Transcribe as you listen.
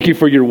Thank you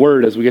for your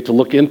word as we get to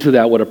look into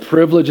that. What a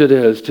privilege it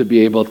is to be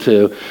able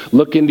to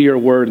look into your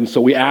word. And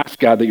so we ask,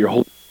 God, that your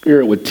Holy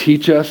Spirit would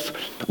teach us,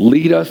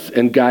 lead us,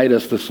 and guide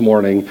us this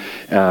morning.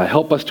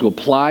 Help us to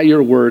apply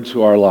your word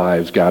to our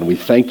lives, God. We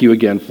thank you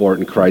again for it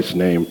in Christ's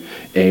name.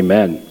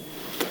 Amen.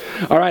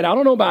 All right, I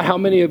don't know about how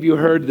many of you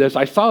heard this.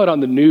 I saw it on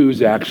the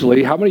news,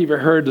 actually. How many of you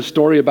heard the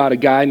story about a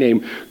guy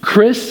named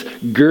Chris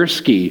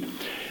Gursky?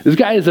 This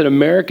guy is an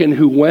American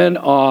who went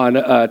on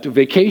to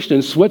vacation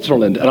in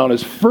Switzerland, and on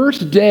his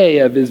first day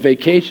of his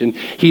vacation,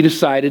 he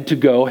decided to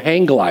go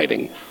hang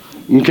gliding.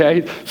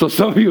 Okay, so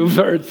some of you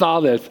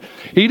saw this.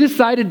 He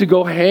decided to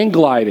go hang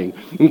gliding.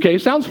 Okay,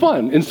 sounds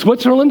fun. In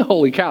Switzerland,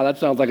 holy cow, that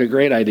sounds like a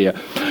great idea.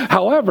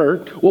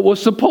 However, what was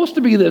supposed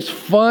to be this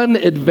fun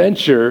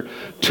adventure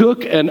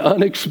took an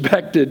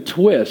unexpected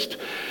twist.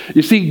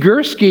 You see,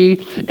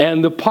 Gursky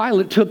and the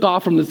pilot took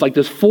off from this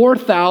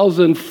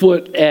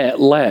 4,000-foot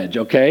ledge,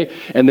 okay?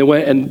 And they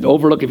went and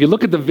overlooked. If you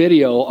look at the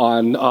video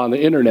on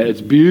the internet,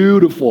 it's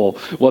beautiful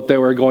what they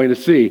were going to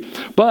see.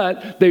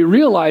 But they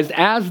realized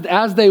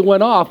as they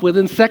went off,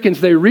 within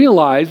seconds, they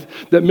realized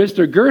that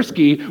Mr.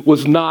 Gursky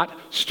was not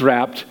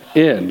strapped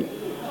in.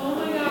 Oh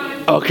my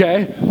God.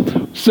 Okay?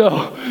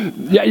 So,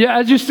 yeah,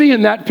 as you see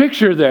in that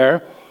picture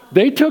there,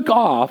 they took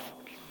off.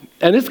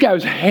 And this guy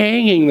was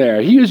hanging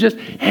there. He was just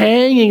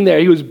hanging there.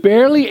 He was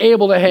barely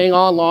able to hang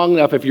on long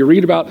enough. If you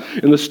read about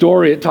in the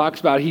story, it talks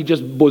about he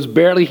just was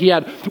barely, he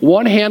had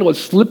one hand was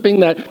slipping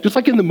that, just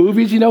like in the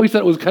movies, he said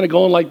it was kind of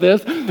going like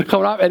this,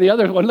 coming off. And the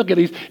other one, look at,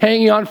 he's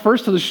hanging on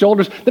first to the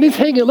shoulders. Then he's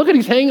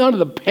hanging onto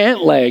the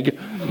pant leg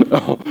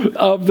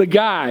of the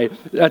guy.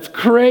 That's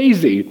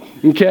crazy,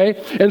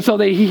 okay? And so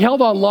he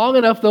held on long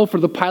enough, though, for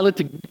the pilot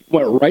to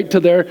went right to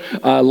their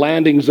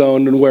landing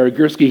zone, and where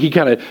Gursky, he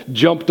kind of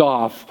jumped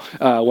off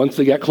once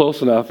they got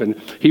close enough, and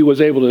he was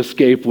able to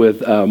escape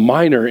with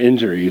minor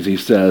injuries, he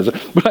says.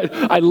 But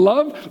I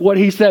love what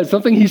he said.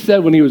 Something he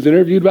said when he was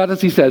interviewed about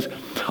this, he says,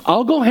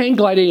 "I'll go hang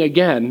gliding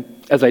again,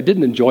 as I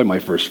didn't enjoy my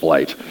first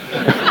flight."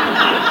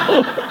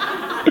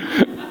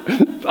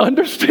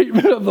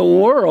 Understatement of the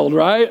world,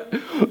 right?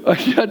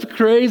 That's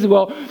crazy.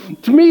 Well,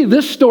 to me,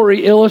 this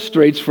story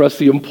illustrates for us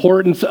the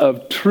importance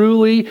of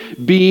truly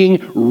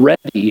being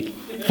ready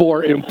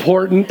for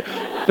important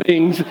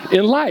things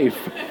in life.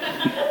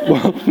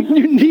 Well,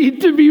 you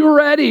need to be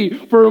ready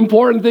for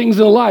important things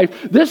in life.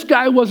 This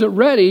guy wasn't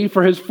ready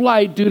for his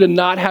flight due to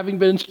not having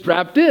been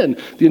strapped in.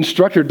 The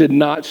instructor did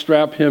not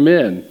strap him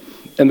in.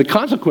 And the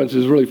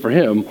consequences really for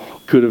him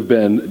could have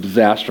been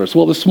disastrous.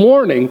 Well, this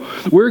morning,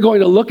 we're going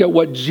to look at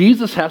what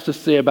Jesus has to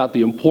say about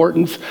the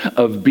importance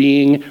of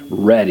being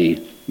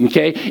ready.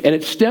 Okay? And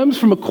it stems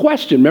from a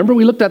question. Remember,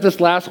 we looked at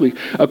this last week.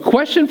 A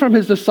question from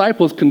his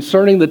disciples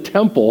concerning the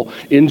temple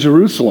in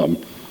Jerusalem.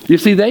 You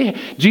see,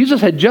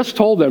 Jesus had just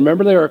told them,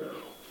 remember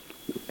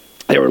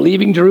they were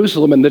leaving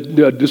Jerusalem, and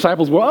the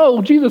disciples were,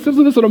 "Oh, Jesus,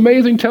 isn't this an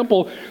amazing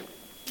temple?"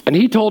 And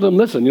he told them,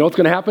 listen, you know what's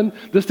going to happen?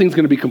 This thing's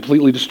going to be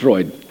completely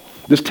destroyed.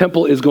 This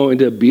temple is going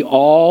to be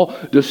all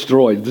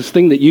destroyed. This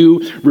thing that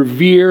you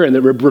revere and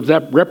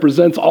that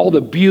represents all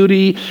the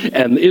beauty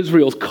and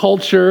Israel's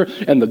culture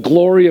and the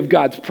glory of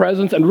God's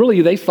presence, and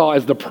really they saw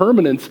as the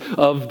permanence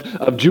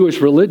of Jewish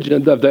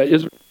religion, of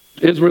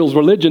Israel's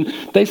religion,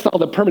 they saw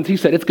the permanence. He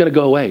said, it's going to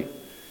go away.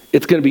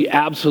 It's going to be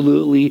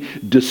absolutely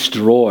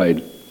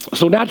destroyed.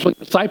 So naturally,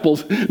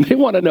 disciples, they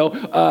want to know,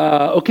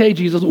 okay,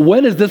 Jesus,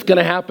 when is this going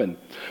to happen?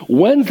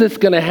 When's this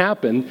going to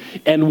happen?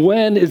 And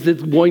when is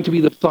it going to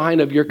be the sign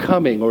of your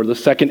coming, or the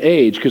second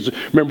age? Because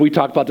remember, we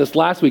talked about this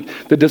last week.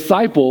 The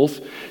disciples,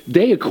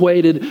 they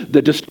equated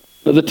the destruction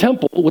of the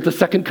temple with the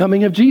second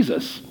coming of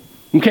Jesus.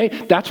 Okay,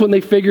 that's when they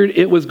figured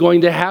it was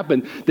going to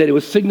happen, that it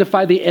would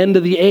signify the end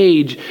of the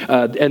age,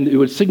 and it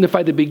would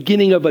signify the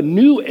beginning of a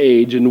new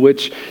age in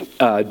which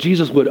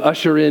Jesus would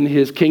usher in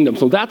his kingdom.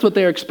 So that's what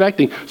they're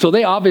expecting. So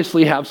they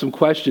obviously have some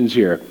questions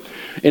here.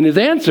 And his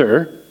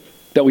answer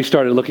that we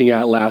started looking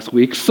at last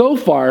week, so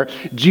far,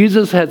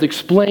 Jesus has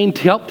explained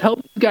to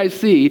help you guys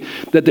see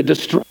that the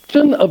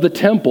destruction of the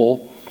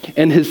temple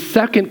and his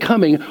second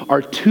coming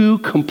are two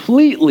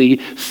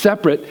completely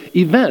separate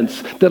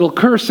events that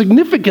occur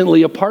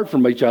significantly apart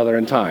from each other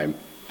in time.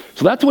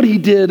 So that's what he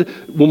did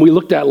when we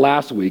looked at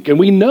last week. And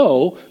we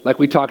know, like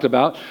we talked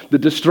about, the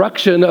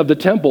destruction of the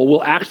temple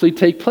will actually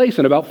take place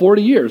in about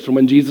 40 years from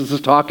when Jesus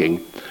is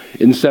talking,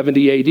 in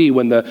 70 AD,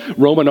 when the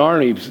Roman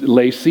army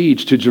lay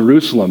siege to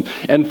Jerusalem.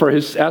 And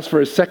as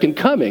for his second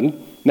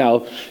coming,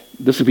 now,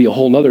 this would be a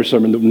whole nother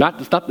sermon.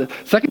 The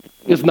second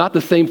is not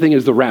the same thing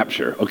as the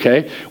rapture,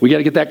 okay? We got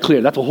to get that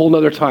clear. That's a whole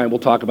nother time. We'll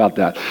talk about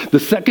that. The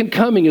second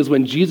coming is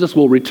when Jesus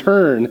will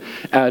return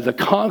as a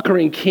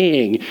conquering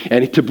king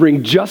and to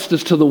bring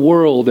justice to the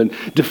world and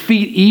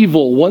defeat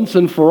evil once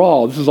and for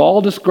all. This is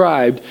all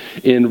described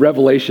in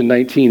Revelation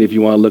 19 if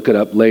you want to look it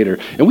up later.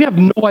 And we have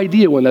no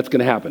idea when that's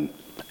going to happen.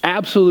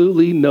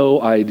 Absolutely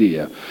no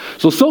idea.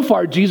 So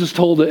far, Jesus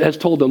has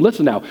told them,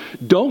 listen now,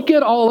 don't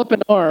get all up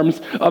in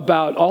arms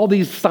about all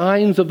these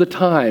signs of the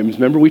times.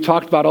 Remember, we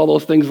talked about all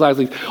those things last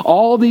week.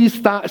 All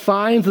these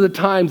signs of the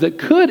times that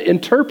could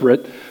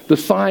interpret the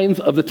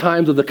signs of the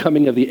times of the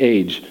coming of the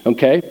age,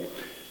 okay?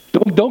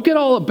 Don't get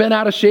all bent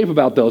out of shape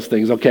about those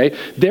things, okay?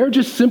 They're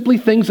just simply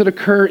things that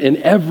occur in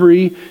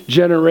every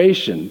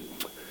generation.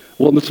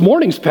 Well, in this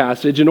morning's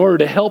passage, in order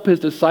to help his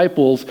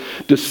disciples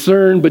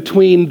discern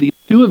between the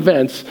two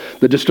events,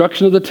 the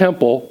destruction of the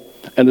temple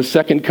and the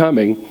second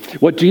coming,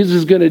 what Jesus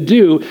is going to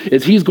do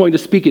is he's going to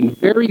speak in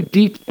very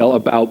detail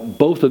about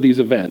both of these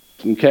events,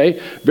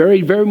 okay?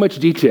 Very, very much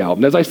detail.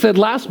 And as I said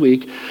last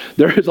week,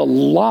 there is a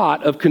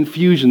lot of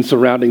confusion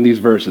surrounding these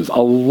verses,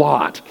 a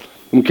lot.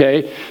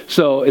 Okay,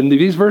 so in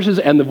these verses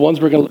and the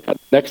ones we're going to look at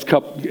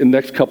in the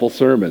next couple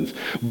sermons.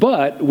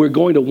 But we're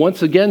going to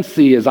once again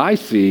see, as I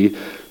see,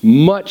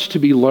 much to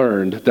be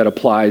learned that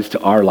applies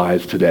to our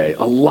lives today.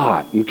 A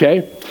lot,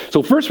 okay?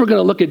 So first we're going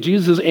to look at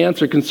Jesus'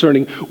 answer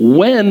concerning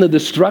when the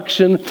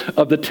destruction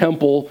of the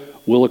temple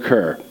will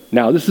occur.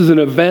 Now, this is an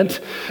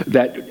event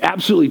that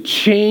absolutely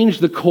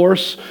changed the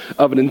course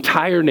of an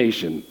entire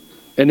nation.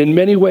 And in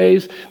many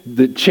ways,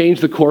 that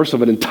changed the course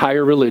of an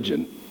entire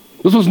religion.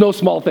 This was no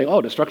small thing. Oh,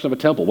 destruction of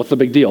a temple. What's the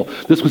big deal?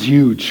 This was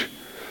huge.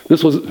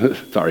 This was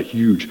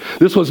huge.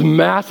 This was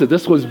massive.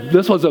 This was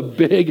a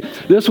big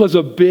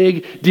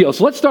deal.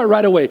 So let's start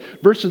right away.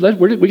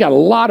 We got a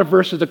lot of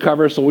verses to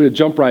cover, so we'll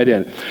jump right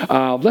in.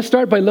 Let's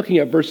start by looking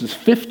at verses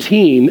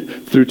 15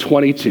 through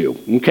 22.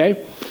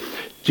 Okay?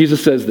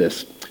 Jesus says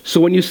this. So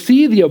when you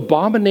see the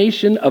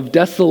abomination of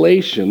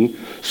desolation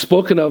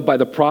spoken of by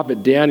the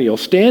prophet Daniel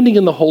standing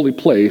in the holy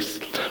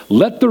place,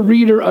 let the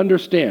reader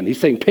understand. He's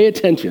saying, pay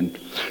attention.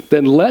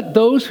 Then let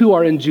those who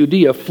are in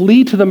Judea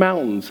flee to the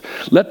mountains.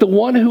 Let the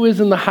one who is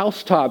in the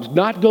housetops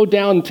not go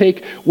down and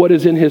take what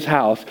is in his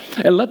house.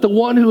 And let the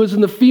one who is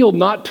in the field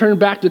not turn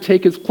back to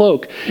take his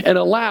cloak. And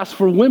alas,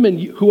 for women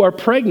who are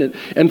pregnant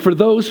and for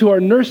those who are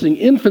nursing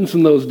infants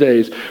in those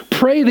days,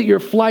 pray that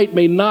your flight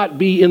may not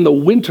be in the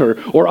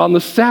winter or on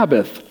the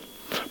Sabbath.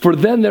 For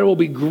then there will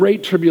be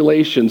great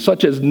tribulation,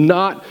 such as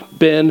not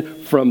been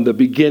from the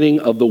beginning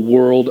of the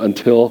world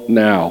until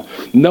now.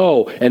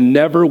 No, and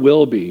never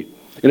will be.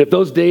 And if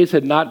those days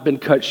had not been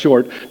cut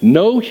short,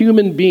 no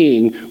human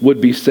being would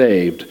be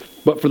saved.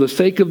 But for the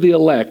sake of the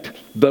elect,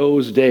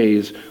 those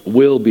days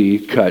will be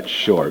cut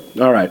short.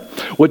 All right,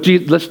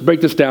 let's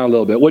break this down a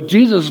little bit. What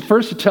Jesus is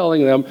first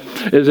telling them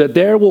is that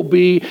there will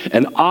be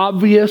an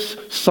obvious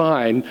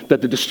sign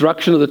that the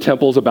destruction of the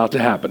temple is about to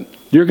happen.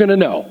 You're going to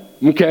know,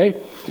 okay?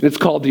 It's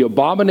called the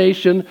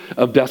abomination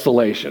of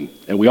desolation.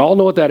 And we all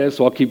know what that is,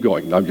 so I'll keep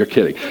going. No, you're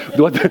kidding.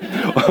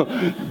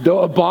 The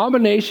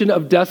abomination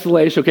of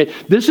desolation, okay?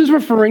 This is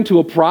referring to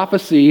a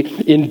prophecy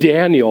in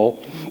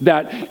Daniel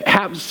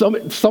that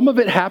some of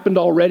it happened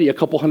already a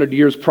couple hundred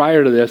years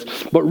prior to this,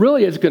 but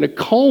really it's going to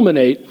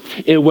culminate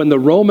in when the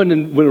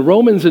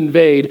Romans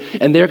invade,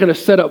 and they're going to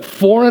set up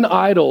foreign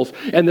idols,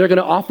 and they're going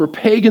to offer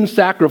pagan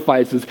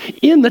sacrifices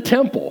in the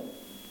temple.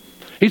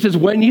 He says,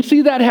 when you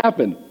see that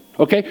happen,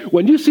 okay,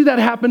 when you see that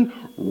happen,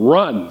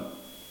 run.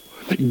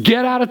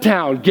 Get out of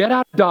town. Get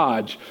out of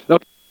Dodge.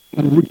 Okay?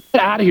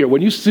 Get out of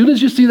here. As soon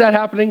as you see that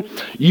happening,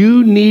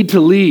 you need to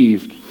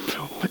leave.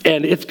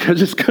 And it's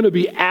going to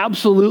be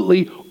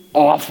absolutely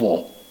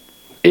awful.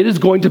 It is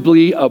going to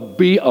be a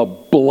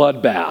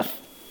bloodbath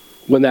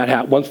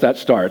once that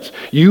starts.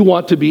 You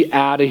want to be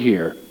out of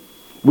here.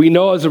 We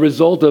know as a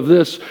result of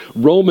this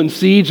Roman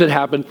siege that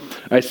happened,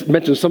 I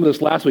mentioned some of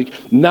this last week,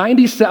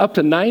 up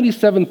to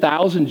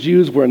 97,000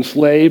 Jews were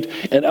enslaved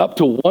and up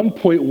to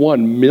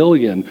 1.1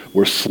 million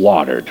were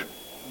slaughtered.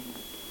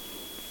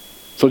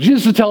 So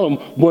Jesus is telling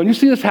them, when you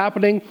see this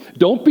happening,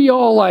 don't be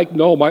all like,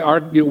 no,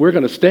 we're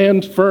going to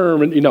stand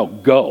firm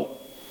and, go.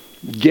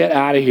 Get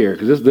out of here,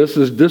 because this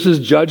is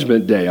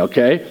judgment day,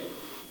 okay?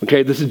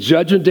 Okay, this is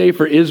judgment day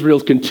for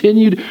Israel's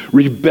continued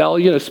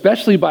rebellion,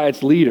 especially by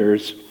its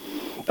leaders,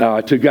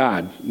 to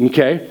God,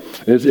 okay?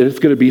 It's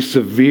going to be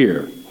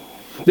severe.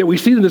 That we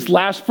see in this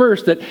last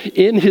verse that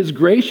in his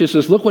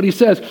graciousness, look what he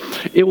says,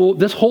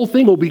 this whole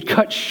thing will be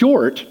cut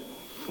short.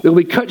 It will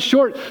be cut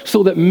short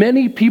so that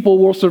many people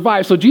will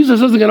survive. So Jesus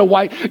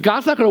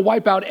God's not going to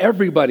wipe out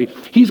everybody.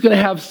 He's going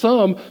to have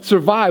some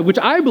survive, which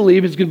I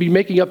believe is going to be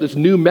making up this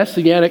new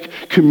messianic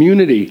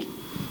community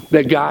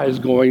that God is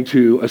going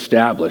to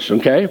establish,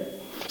 okay?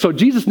 So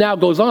Jesus now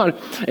goes on,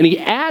 and he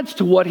adds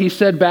to what he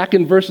said back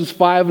in verses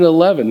 5 and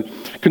 11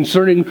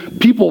 concerning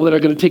people that are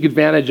going to take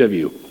advantage of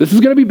you. This is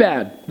going to be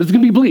bad. This is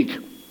going to be bleak.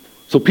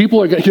 So people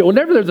are going to,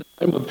 whenever there's a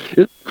time of,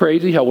 it's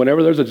crazy how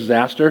whenever there's a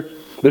disaster,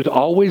 there's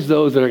always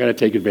those that are going to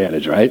take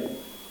advantage, right?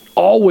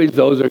 Always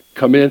those that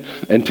come in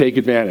and take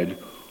advantage.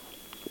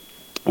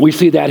 We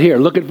see that here.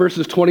 Look at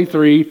verses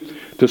 23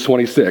 to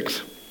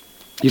 26.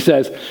 He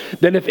says,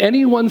 then if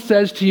anyone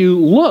says to you,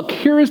 look,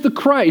 here is the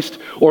Christ,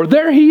 or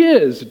there he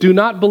is, do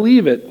not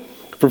believe it.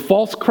 For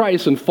false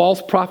Christs and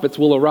false prophets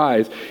will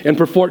arise and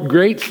perform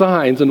great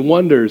signs and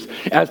wonders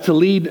as to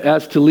lead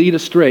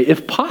astray,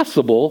 if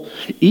possible,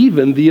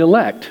 even the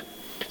elect.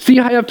 See,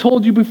 I have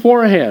told you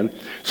beforehand.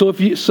 So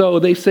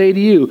they say to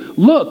you,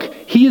 look,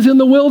 he is in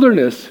the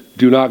wilderness.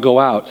 Do not go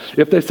out.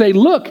 If they say,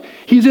 look,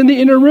 he's in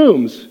the inner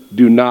rooms.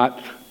 Do not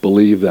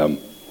believe them.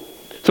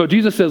 So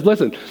Jesus says,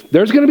 listen,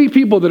 there's going to be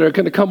people that are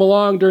going to come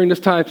along during this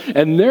time,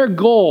 and their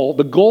goal,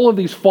 the goal of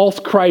these false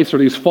Christs or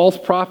these false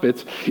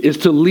prophets, is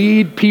to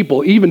lead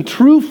people, even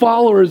true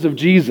followers of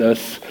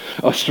Jesus,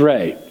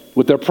 astray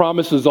with their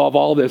promises of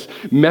all this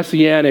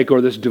messianic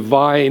or this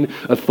divine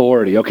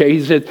authority, okay?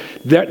 He said,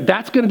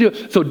 that's going to do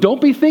it. So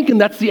don't be thinking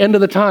that's the end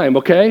of the time,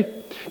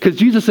 okay? Because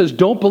Jesus says,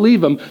 don't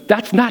believe him.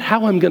 That's not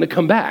how I'm going to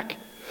come back.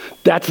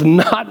 That's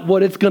not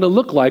what it's going to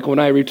look like when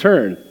I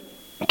return.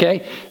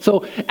 Okay,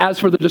 so as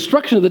for the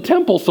destruction of the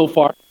temple so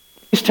far,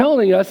 he's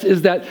telling us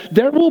is that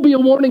there will be a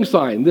warning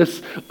sign,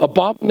 this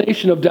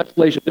abomination of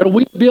desolation. There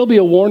will be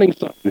a warning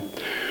sign.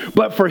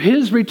 But for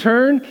his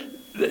return,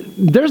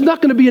 there's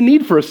not going to be a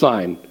need for a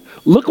sign.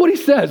 Look what he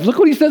says. Look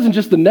what he says in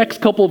just the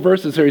next couple of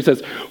verses here. He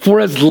says,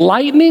 for as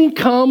lightning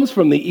comes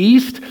from the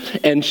east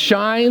and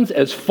shines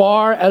as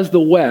far as the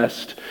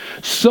west,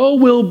 so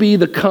will be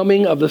the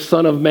coming of the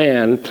Son of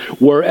Man.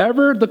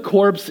 Wherever the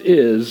corpse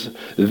is,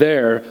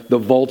 there the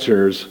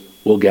vultures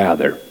will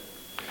gather.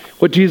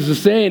 What Jesus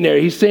is saying there,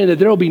 he's saying that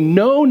there will be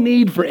no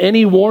need for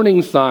any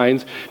warning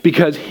signs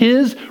because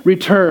his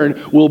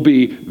return will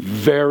be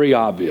very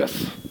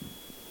obvious.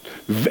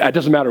 It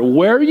doesn't matter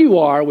where you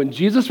are, when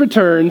Jesus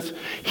returns,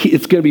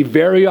 it's going to be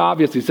very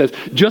obvious. He says,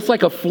 just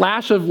like a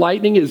flash of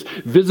lightning is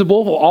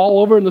visible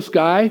all over in the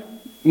sky,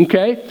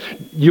 okay,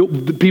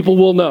 the people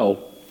will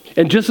know.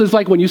 And just as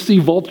like when you see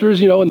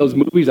vultures, in those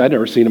movies, I've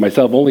never seen it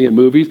myself, only in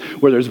movies,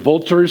 where there's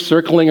vultures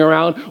circling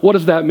around, what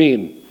does that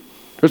mean?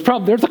 There's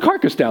a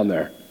carcass down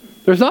there.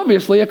 There's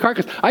obviously a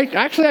carcass.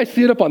 I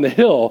see it up on the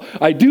hill.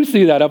 I do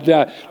see that up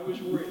there. I was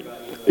worried about it.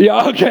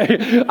 Yeah,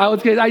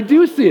 okay. I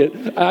do see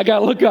it. I got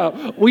to look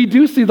up. We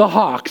do see the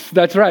hawks.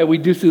 That's right. We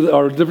do see,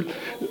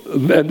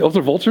 and those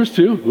are vultures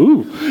too.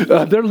 Ooh.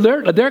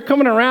 They're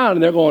coming around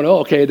and they're going, oh,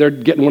 okay, they're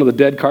getting one of the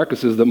dead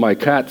carcasses that my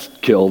cat's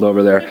killed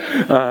over there.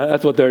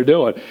 That's what they're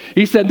doing.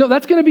 He said, no,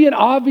 that's going to be an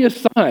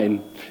obvious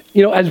sign.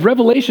 As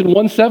Revelation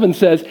 1:7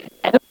 says,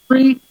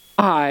 every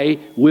eye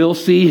will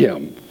see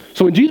him.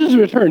 So when Jesus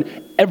returns,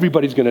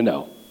 everybody's going to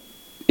know.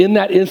 In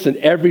that instant,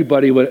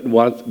 everybody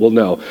will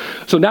know.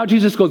 So now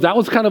Jesus goes, that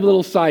was kind of a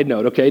little side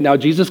note, okay? Now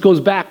Jesus goes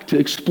back to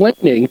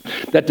explaining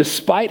that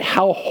despite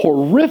how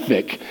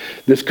horrific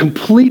this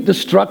complete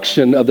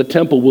destruction of the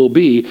temple will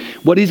be,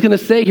 what he's going to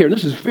say here, and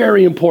this is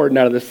very important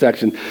out of this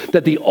section,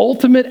 that the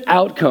ultimate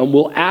outcome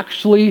will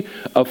actually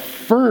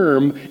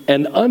affirm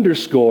and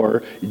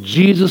underscore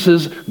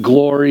Jesus'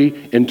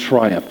 glory and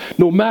triumph.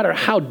 No matter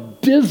how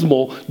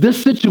dismal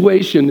this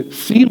situation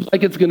seems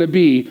like it's going to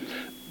be,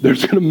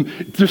 there's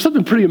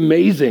something pretty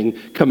amazing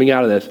coming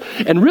out of this.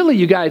 And really,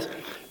 you guys,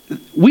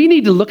 we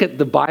need to look at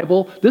the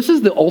Bible. This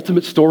is the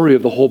ultimate story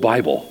of the whole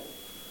Bible.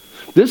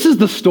 This is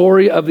the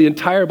story of the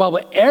entire Bible.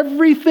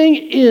 Everything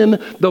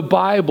in the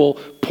Bible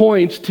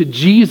points to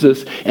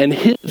Jesus and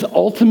his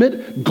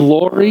ultimate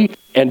glory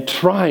and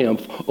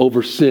triumph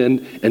over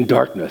sin and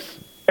darkness.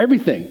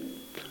 Everything.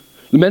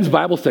 The men's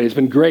Bible study has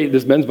been great.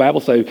 This men's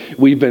Bible study,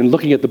 we've been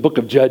looking at the book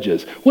of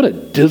Judges. What a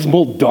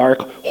dismal,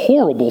 dark,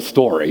 horrible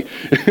story.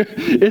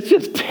 It's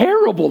just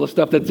terrible, the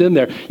stuff that's in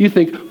there. You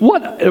think,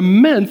 what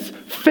immense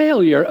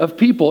failure of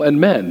people and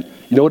men.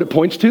 You know what it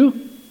points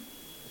to?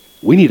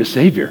 We need a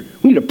Savior.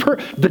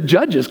 The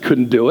judges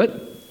couldn't do it.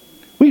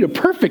 We need a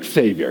perfect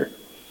Savior.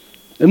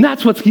 And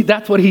that's what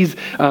he's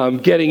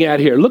getting at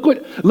here. Look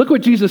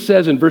what Jesus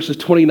says in verses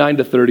 29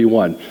 to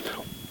 31.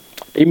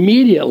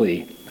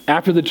 Immediately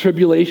after the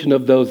tribulation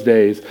of those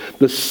days,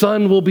 the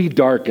sun will be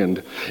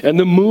darkened, and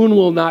the moon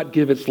will not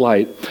give its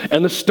light,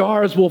 and the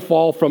stars will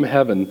fall from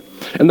heaven,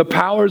 and the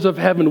powers of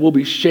heaven will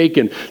be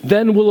shaken.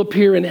 Then will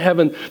appear in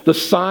heaven the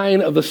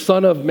sign of the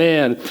Son of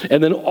Man,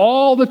 and then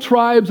all the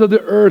tribes of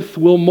the earth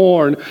will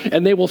mourn,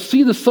 and they will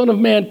see the Son of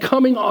Man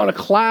coming on a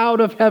cloud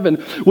of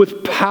heaven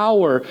with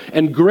power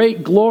and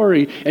great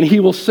glory, and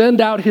he will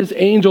send out his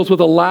angels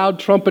with a loud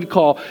trumpet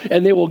call,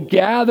 and they will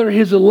gather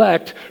his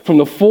elect from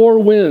the four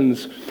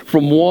winds,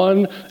 from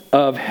one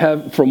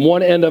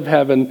end of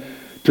heaven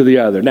to the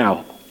other.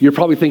 Now, you're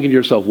probably thinking to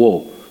yourself,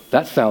 whoa,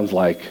 that sounds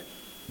like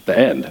the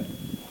end.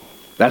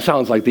 That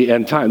sounds like the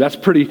end time. That's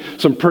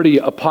some pretty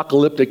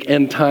apocalyptic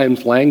end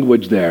times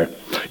language there.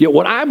 Yet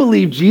what I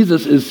believe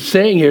Jesus is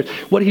saying here,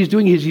 what he's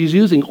doing is he's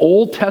using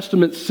Old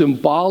Testament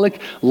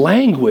symbolic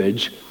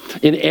language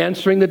in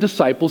answering the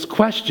disciples'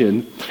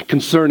 question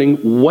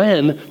concerning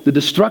when the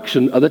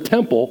destruction of the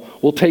temple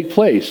will take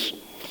place.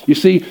 You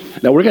see,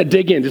 now we're going to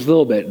dig in just a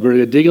little bit. We're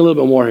going to dig a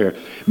little bit more here.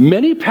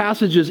 Many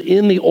passages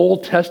in the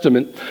Old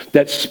Testament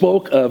that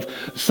spoke of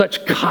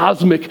such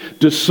cosmic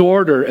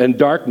disorder and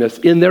darkness,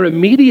 in their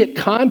immediate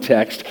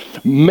context,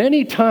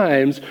 many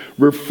times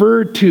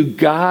referred to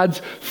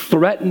God's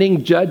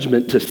threatening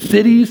judgment to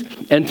cities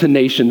and to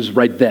nations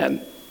right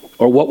then,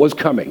 or what was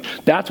coming.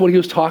 That's what he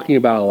was talking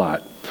about a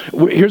lot.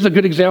 Here's a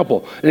good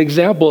example. An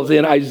example is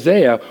in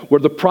Isaiah, where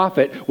the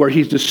prophet, where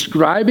he's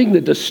describing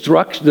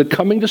the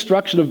coming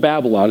destruction of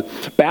Babylon.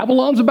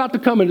 Babylon's about to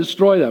come and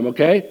destroy them,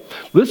 okay?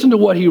 Listen to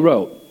what he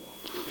wrote.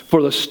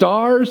 For the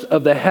stars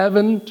of the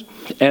heaven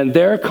and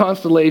their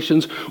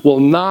constellations will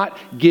not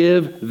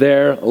give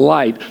their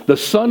light. The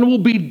sun will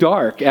be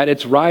dark at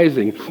its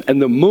rising,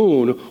 and the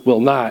moon will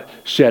not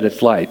shed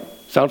its light.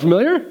 Sound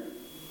familiar?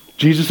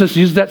 Jesus has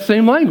used that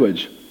same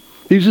language.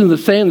 He's using the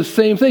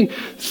same thing.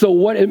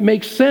 So it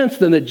makes sense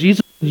then that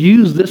Jesus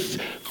used this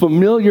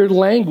familiar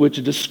language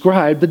to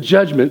describe the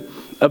judgment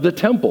of the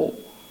temple.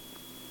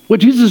 What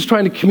Jesus is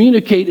trying to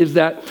communicate is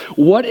that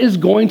what is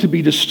going to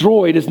be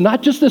destroyed is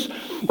not just this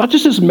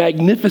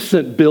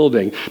magnificent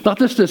building, not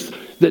just this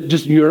that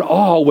just you're in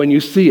awe when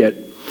you see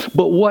it,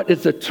 but what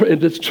is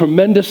this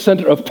tremendous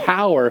center of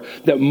power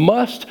that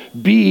must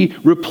be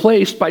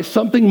replaced by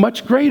something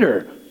much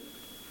greater.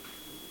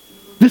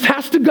 This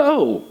has to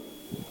go,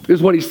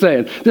 is what he's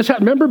saying.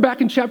 Remember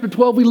back in chapter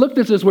 12, we looked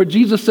at this where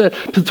Jesus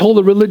told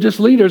the religious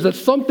leaders that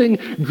something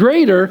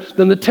greater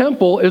than the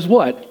temple is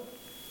what?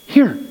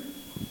 Here.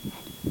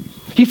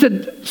 He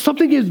said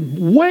something is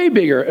way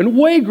bigger and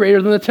way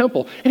greater than the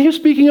temple. And he was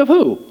speaking of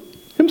who?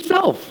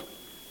 Himself.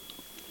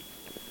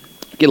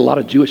 We get a lot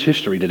of Jewish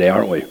history today,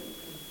 aren't we?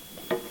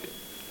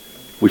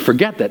 We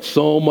forget that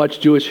so much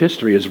Jewish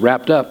history is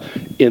wrapped up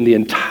in the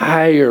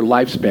entire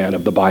lifespan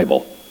of the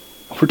Bible.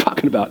 We're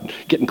talking about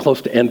getting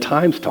close to end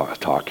times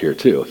talk here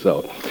too.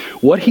 So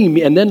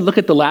and then look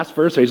at the last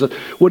verse. He says,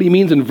 what he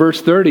means in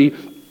verse 30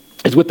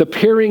 is with the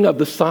appearing of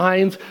the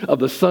signs of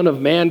the Son of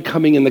Man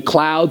coming in the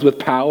clouds with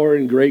power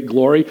and great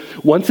glory.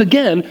 Once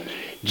again,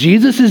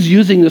 Jesus is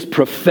using this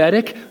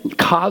prophetic,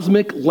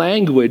 cosmic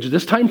language,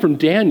 this time from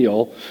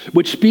Daniel,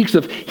 which speaks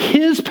of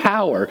his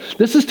power.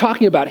 This is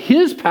talking about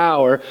his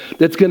power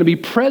that's going to be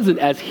present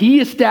as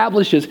he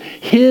establishes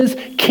his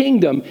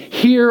kingdom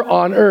here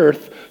on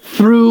earth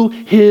through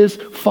his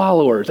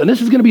followers. And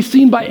this is going to be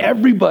seen by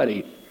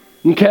everybody,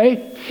 okay?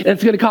 And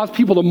it's going to cause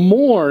people to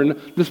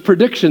mourn this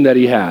prediction that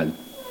he had.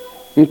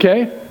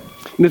 Okay?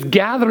 And this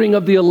gathering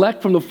of the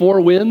elect from the four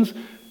winds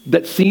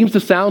that seems to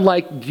sound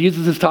like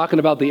Jesus is talking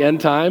about the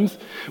end times,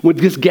 with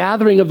this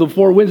gathering of the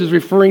four winds is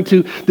referring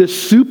to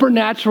this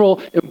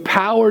supernatural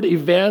empowered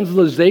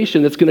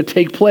evangelization that's going to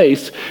take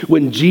place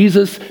when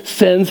Jesus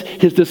sends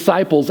his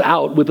disciples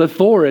out with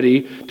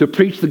authority to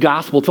preach the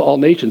gospel to all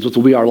nations, which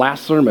will be our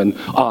last sermon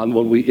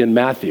in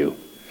Matthew.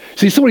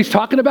 See what he's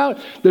talking about?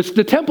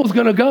 The temple's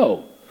going to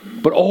go.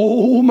 But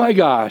oh my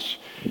gosh,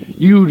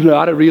 you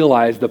got to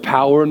realize the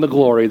power and the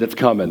glory that's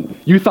coming.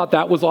 You thought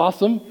that was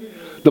awesome?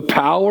 The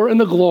power and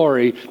the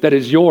glory that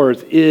is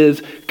yours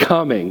is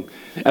coming.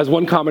 As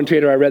one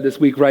commentator I read this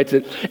week writes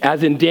it,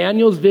 as in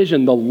Daniel's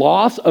vision, the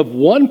loss of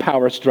one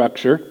power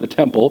structure, the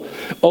temple,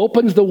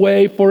 opens the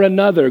way for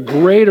another,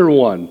 greater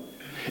one,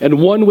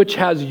 and one which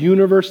has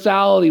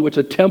universality, which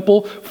a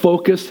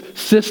temple-focused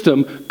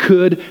system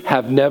could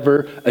have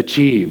never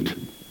achieved.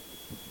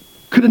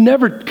 Could have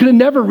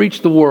never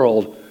reached the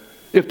world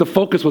if the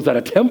focus was at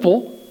a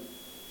temple.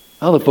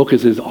 Well, the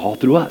focus is all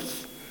through us.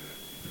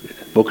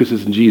 Focus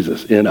is in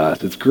Jesus, in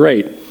us. It's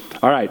great.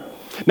 All right.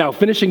 Now,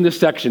 finishing this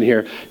section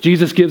here,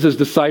 Jesus gives his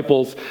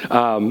disciples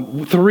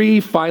three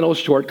final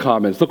short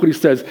comments. Look what he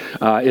says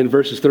in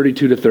verses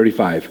 32 to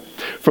 35.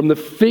 From the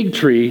fig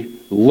tree,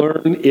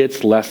 learn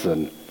its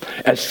lesson.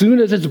 As soon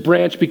as its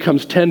branch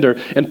becomes tender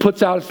and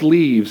puts out its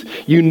leaves,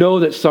 you know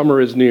that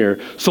summer is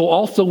near. So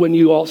also when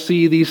you all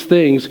see these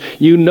things,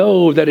 you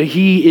know that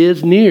he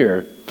is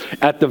near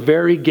at the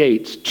very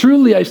gates.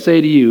 Truly I say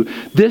to you,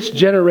 this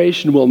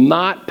generation will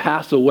not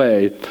pass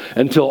away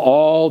until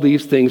all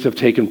these things have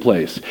taken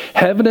place.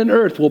 Heaven and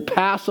earth will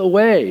pass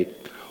away,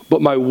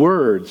 but my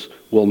words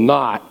will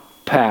not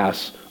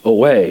pass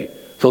away.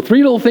 So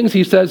three little things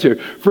he says here.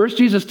 First,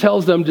 Jesus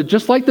tells them to,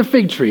 just like the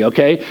fig tree,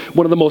 okay,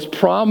 one of the most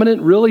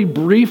prominent, really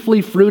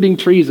briefly fruiting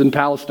trees in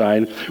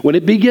Palestine, when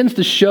it begins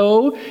to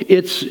show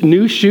its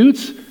new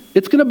shoots,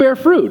 it's going to bear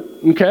fruit,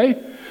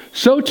 okay?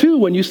 So too,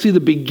 when you see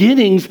the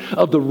beginnings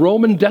of the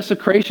Roman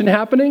desecration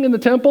happening in the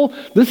temple,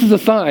 this is a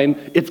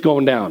sign it's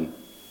going down.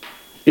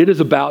 It is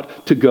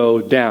about to go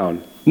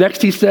down.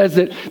 Next, he says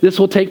that this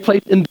will take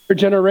place in their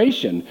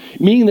generation,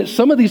 meaning that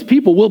some of these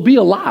people will be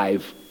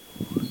alive.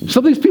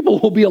 Some of these people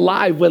will be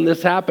alive when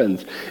this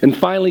happens. And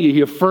finally,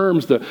 he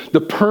affirms the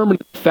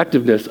permanent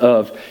effectiveness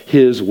of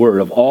his word,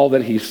 of all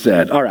that he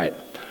said. All right.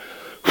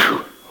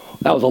 Whew.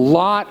 That was a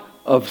lot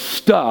of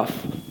stuff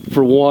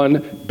for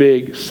one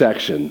big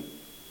section.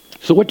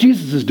 So what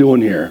Jesus is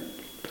doing here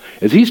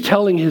is he's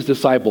telling his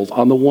disciples,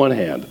 on the one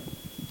hand,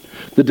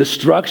 the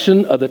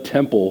destruction of the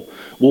temple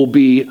will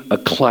be a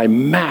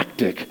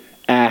climactic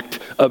act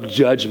of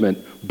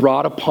judgment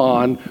brought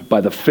upon by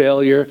the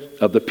failure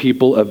of the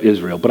people of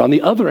Israel. But on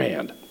the other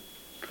hand,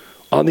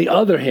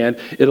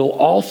 it'll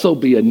also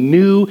be a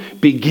new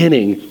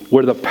beginning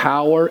where the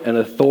power and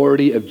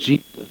authority of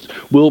Jesus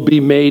will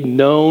be made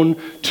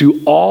known to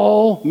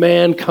all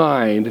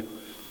mankind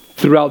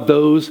throughout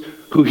those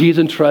who he's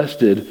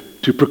entrusted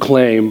to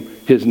proclaim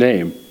his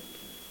name.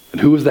 And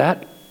who is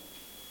that?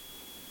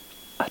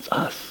 That's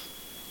us.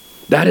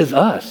 That is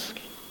us.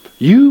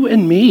 You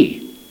and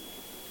me.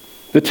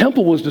 The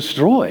temple was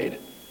destroyed.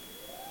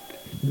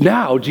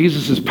 Now,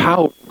 Jesus'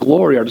 power and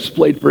glory are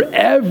displayed for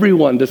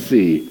everyone to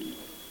see.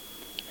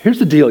 Here's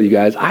the deal, you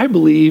guys. I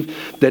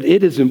believe that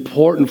it is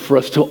important for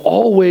us to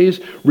always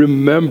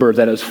remember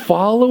that as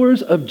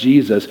followers of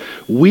Jesus,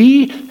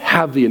 we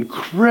have the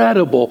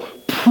incredible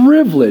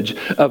privilege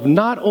of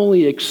not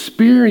only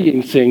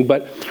experiencing,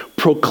 but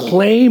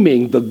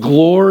proclaiming the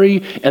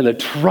glory and the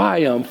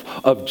triumph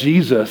of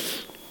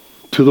Jesus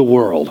to the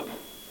world.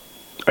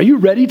 Are you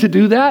ready to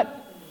do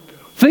that?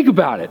 Think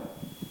about it.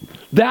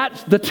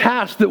 That's the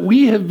task that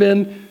we have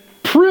been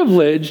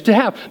privileged to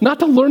have. Not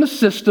to learn a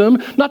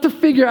system, not to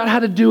figure out how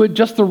to do it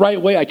just the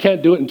right way. I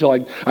can't do it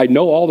until I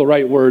know all the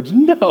right words.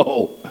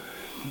 No.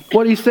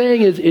 What he's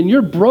saying is, in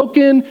your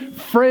broken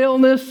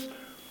frailness,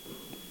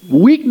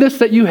 weakness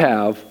that you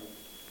have,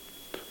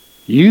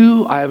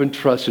 I have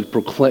entrusted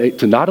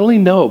to not only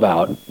know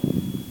about,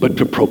 but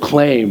to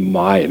proclaim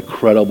my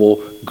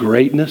incredible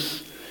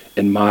greatness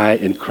and my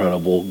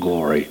incredible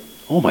glory.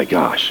 Oh my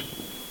gosh.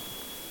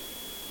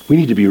 We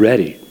need to be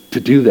ready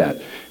to do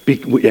that.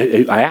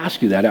 I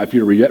ask you that if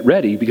you're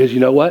ready, because you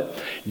know what?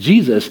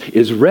 Jesus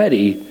is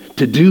ready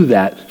to do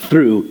that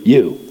through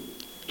you.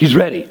 He's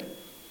ready.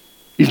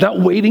 He's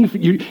not waiting for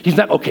you. He's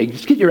not, okay,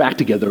 just get your act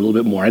together a little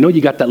bit more. I know you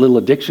got that little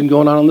addiction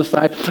going on the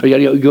side. Or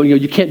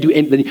you can't do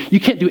anything. You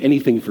can't do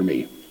anything for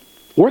me.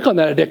 Work on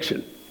that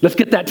addiction. Let's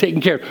get that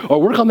taken care of.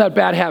 Or work on that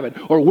bad habit.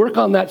 Or work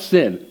on that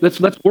sin. Let's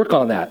work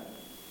on that.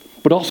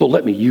 But also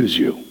let me use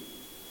you.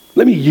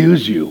 Let me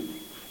use you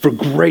for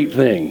great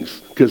things,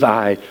 because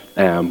I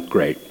am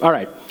great. All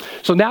right,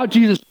 so now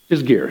Jesus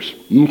switches gears,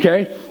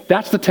 okay?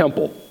 That's the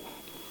temple.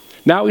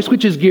 Now he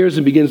switches gears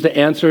and begins to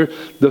answer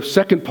the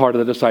second part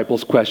of the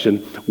disciples' question.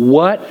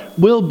 What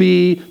will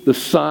be the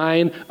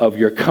sign of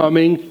your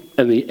coming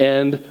and the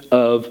end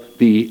of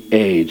the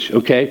age,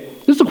 okay?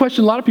 This is a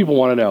question a lot of people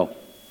want to know.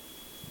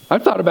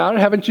 I've thought about it,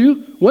 haven't you?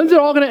 When's it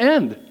all going to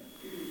end?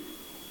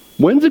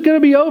 When's it going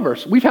to be over?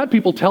 So we've had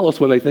people tell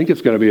us when they think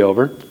it's going to be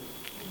over.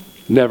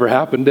 Never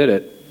happened, did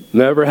it?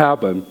 Never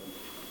happened.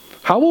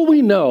 How will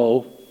we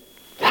know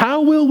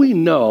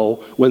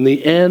when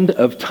the end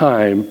of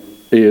time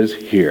is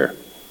here?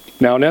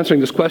 Now, in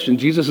answering this question,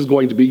 Jesus is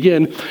going to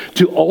begin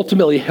to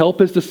ultimately help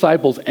his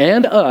disciples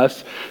and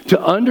us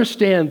to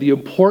understand the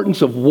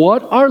importance of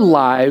what our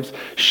lives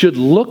should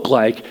look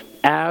like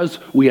as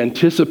we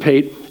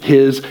anticipate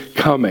his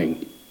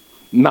coming.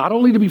 Not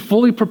only to be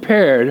fully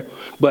prepared,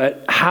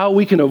 but how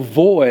we can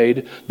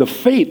avoid the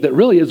fate that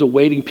really is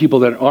awaiting people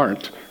that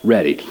aren't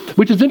ready.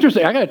 Which is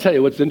interesting. I got to tell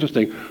you what's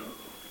interesting.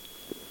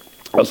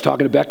 I was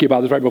talking to Becky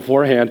about this right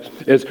beforehand,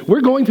 is we're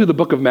going through the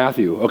book of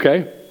Matthew,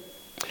 okay?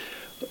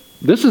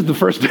 This is the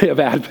first day of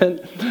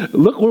Advent.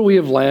 Look where we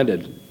have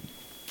landed.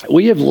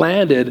 We have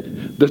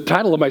landed, the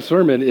title of my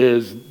sermon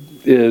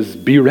is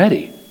Be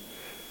Ready.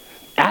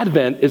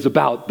 Advent is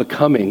about the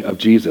coming of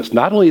Jesus.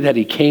 Not only that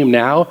he came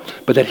now,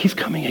 but that he's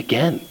coming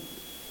again.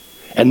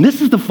 And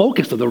this is the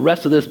focus of the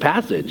rest of this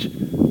passage,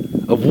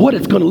 of what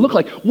it's going to look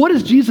like. What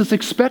does Jesus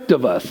expect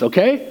of us,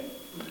 okay?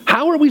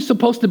 How are we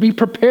supposed to be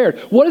prepared?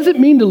 What does it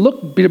mean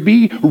to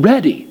be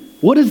ready?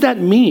 What does that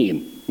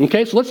mean?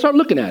 Okay, so let's start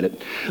looking at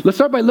it. Let's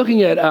start by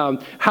looking at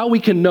how we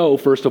can know,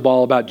 first of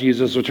all, about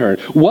Jesus' return.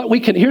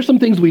 Here's some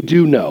things we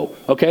do know,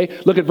 okay?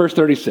 Look at verse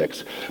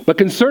 36. But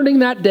concerning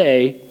that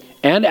day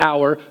and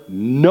hour,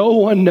 no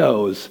one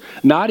knows,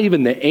 not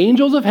even the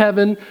angels of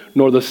heaven,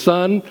 nor the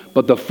Son,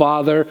 but the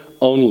Father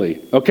only.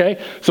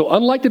 Okay? So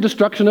unlike the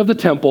destruction of the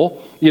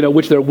temple,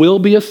 which there will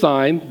be a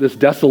sign, this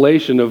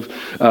desolation of,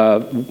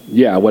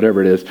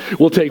 whatever it is,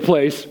 will take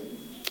place.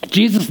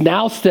 Jesus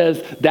now says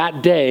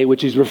that day,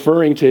 which he's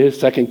referring to his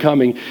second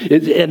coming,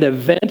 is an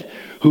event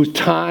whose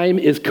time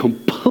is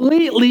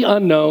completely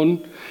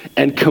unknown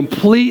and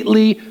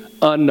completely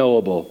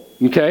unknowable.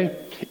 Okay?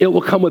 It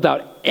will come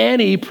without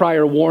any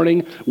prior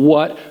warning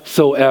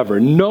whatsoever.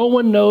 No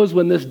one knows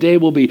when this day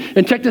will be.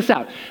 And check this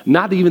out.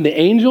 Not even the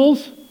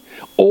angels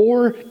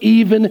or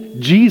even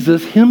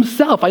Jesus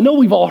himself. I know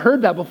we've all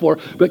heard that before,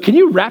 but can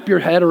you wrap your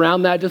head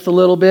around that just a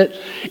little bit?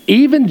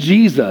 Even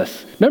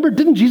Jesus. Remember,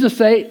 didn't Jesus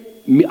say,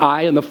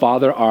 I and the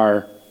Father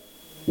are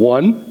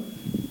one?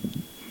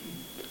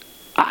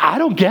 I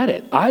don't get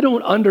it. I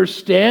don't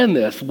understand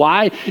this.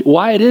 Why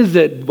it is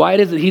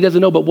that he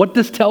doesn't know. But what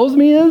this tells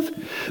me is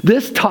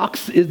this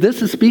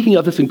is speaking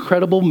of this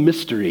incredible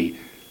mystery.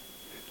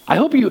 I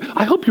hope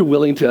you're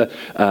willing to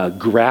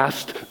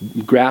grasp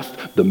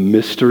the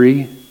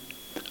mystery.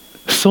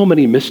 So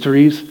many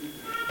mysteries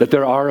that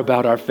there are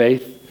about our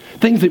faith.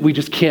 Things that we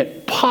just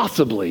can't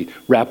possibly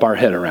wrap our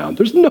head around.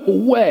 There's no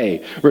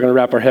way we're going to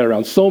wrap our head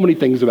around so many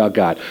things about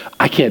God.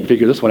 I can't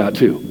figure this one out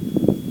too.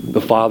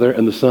 The Father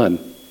and the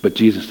Son. But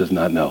Jesus does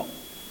not know.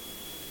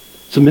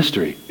 It's a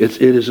mystery.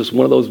 It is just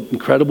one of those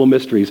incredible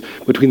mysteries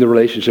between the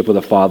relationship with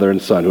the Father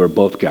and Son, who are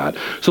both God.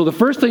 So the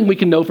first thing we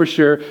can know for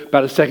sure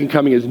about his second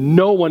coming is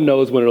no one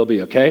knows when it'll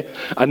be, okay?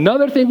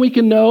 Another thing we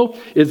can know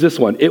is this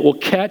one. It will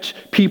catch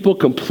people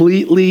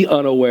completely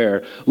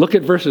unaware. Look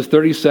at verses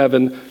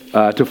 37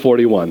 to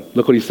 41.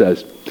 Look what he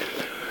says.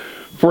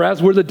 For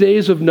as were the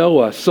days of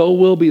Noah, so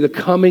will be the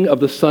coming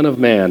of the Son of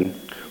Man.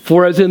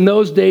 For as in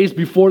those days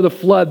before the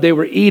flood, they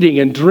were eating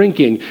and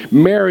drinking,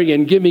 marrying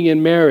and giving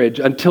in marriage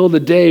until the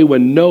day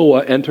when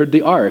Noah entered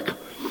the ark.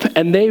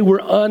 And they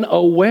were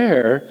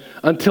unaware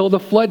until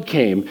the flood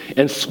came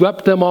and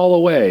swept them all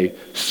away.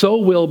 So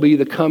will be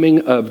the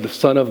coming of the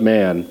Son of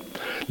Man.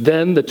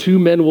 Then the two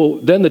men will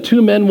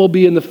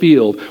be in the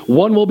field.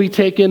 One will be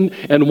taken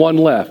and one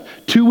left.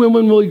 Two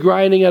women will be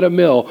grinding at a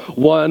mill.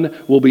 One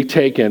will be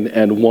taken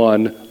and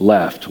one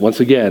left.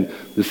 Once again,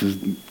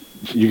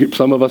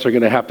 some of us are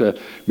going to have to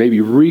maybe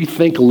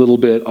rethink a little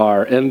bit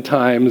our end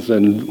times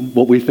and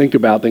what we think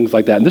about things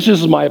like that. And this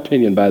is my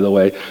opinion, by the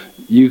way.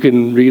 You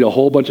can read a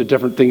whole bunch of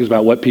different things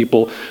about what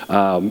people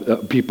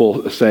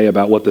say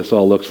about what this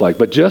all looks like.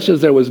 But just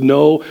as there was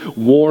no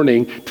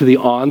warning to the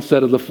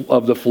onset of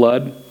the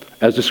flood,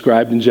 as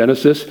described in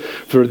Genesis,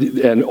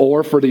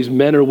 or for these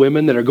men or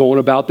women that are going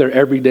about their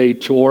everyday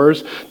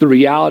chores, the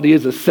reality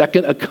is the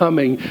second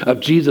coming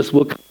of Jesus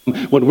will come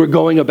when we're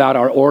going about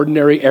our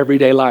ordinary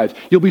everyday lives.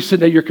 You'll be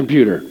sitting at your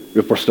computer,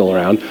 if we're still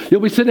around.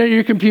 You'll be sitting at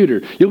your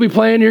computer. You'll be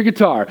playing your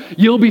guitar.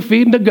 You'll be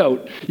feeding the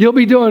goat. You'll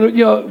be doing,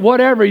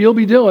 whatever you'll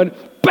be doing.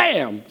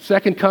 Bam! The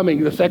second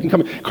coming.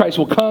 Christ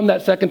will come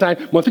that second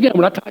time. Once again,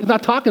 we're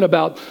not talking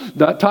about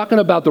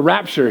the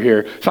rapture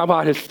here. It's talking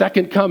about his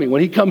second coming,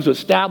 when he comes to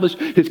establish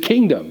his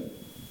kingdom.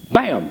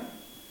 Bam!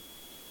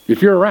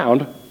 If you're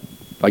around,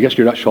 I guess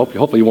you're not.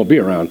 Hopefully you won't be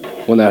around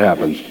when that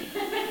happens.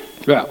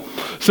 Yeah.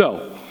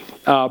 So,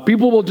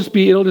 people will just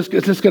be, it's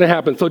just going to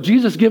happen. So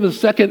Jesus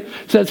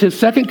says his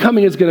second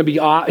coming is going to be,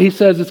 he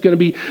says it's going to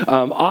be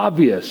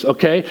obvious,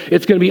 okay?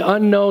 It's going to be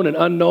unknown and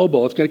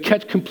unknowable. It's going to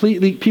catch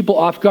completely people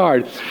off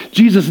guard.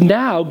 Jesus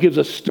now gives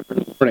a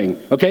stern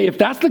warning, okay? If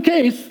that's the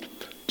case,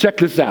 check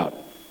this out.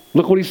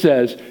 Look what he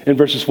says in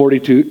verses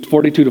 42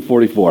 to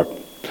 44.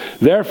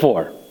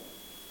 Therefore,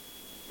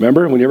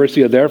 remember when you ever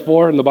see a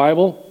therefore in the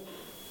Bible?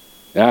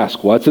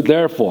 Ask, what's it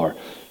there for?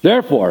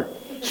 Therefore,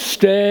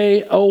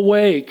 stay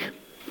awake.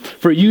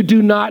 For you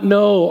do not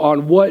know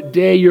on what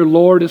day your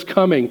Lord is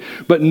coming,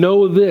 but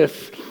know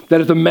this,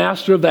 that if the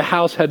master of the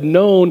house had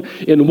known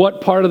in what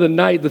part of the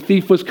night the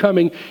thief was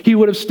coming, he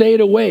would have stayed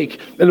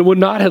awake and would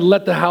not have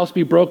let the house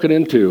be broken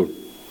into.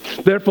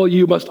 Therefore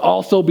you must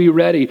also be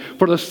ready,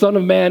 for the Son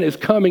of Man is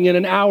coming in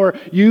an hour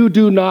you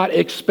do not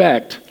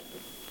expect.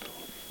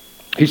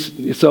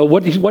 So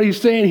what he's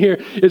saying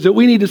here is that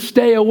we need to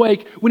stay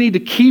awake. We need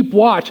to keep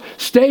watch.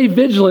 Stay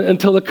vigilant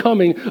until the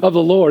coming of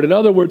the Lord. In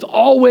other words,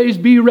 always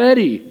be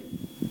ready.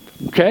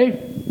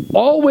 Okay?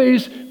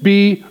 Always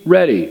be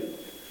ready.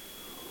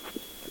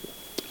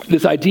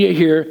 This idea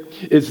here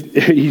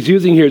he's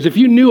using here is if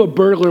you knew a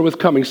burglar was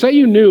coming, say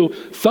you knew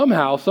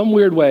somehow, some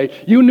weird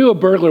way, you knew a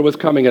burglar was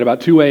coming at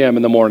about 2 a.m.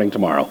 in the morning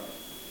tomorrow.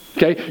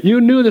 Okay? You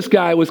knew this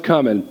guy was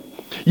coming.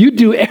 You'd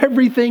do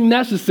everything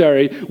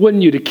necessary,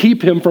 wouldn't you, to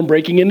keep him from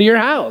breaking into your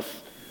house?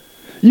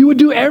 You would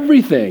do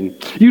everything.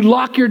 You'd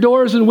lock your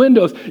doors and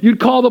windows. You'd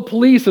call the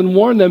police and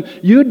warn them.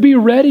 You'd be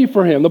ready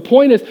for him. The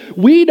point is,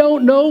 we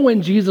don't know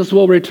when Jesus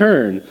will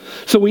return.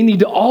 So we need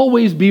to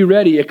always be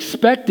ready,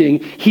 expecting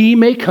he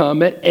may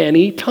come at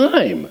any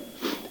time.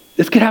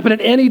 This could happen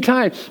at any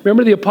time.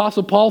 Remember the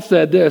Apostle Paul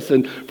said this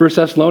in 1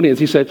 Thessalonians.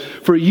 He said,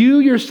 for you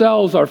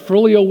yourselves are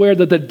fully aware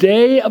that the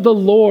day of the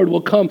Lord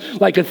will come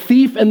like a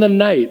thief in the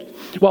night.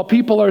 While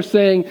people are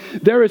saying,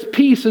 there is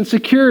peace and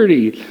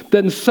security,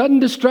 then sudden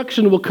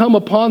destruction will come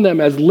upon them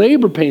as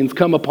labor pains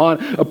come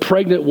upon a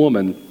pregnant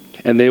woman,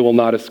 and they will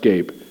not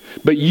escape.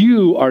 But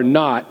you are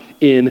not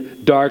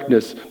in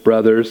darkness,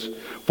 brothers,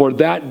 for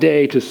that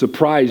day to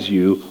surprise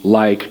you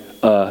like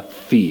a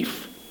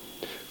thief.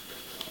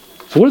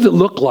 So what does it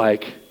look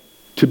like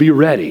to be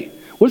ready?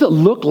 What does it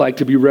look like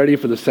to be ready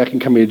for the second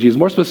coming of Jesus?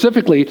 More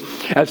specifically,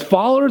 as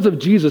followers of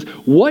Jesus,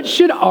 what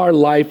should our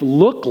life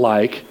look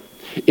like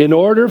in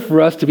order for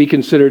us to be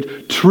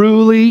considered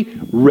truly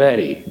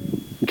ready?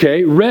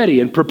 Okay, ready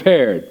and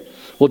prepared.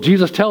 Well,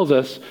 Jesus tells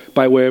us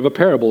by way of a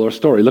parable or a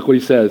story. Look what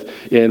he says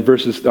in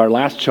our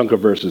last chunk of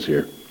verses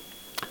here.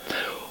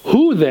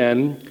 Who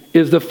then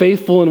is the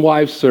faithful and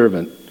wise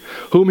servant,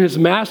 whom his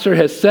master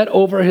has set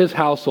over his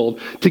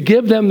household to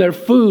give them their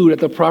food at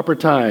the proper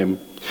time?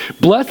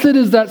 Blessed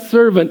is that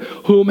servant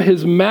whom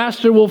his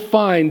master will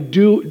find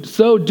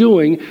so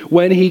doing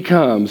when he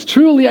comes.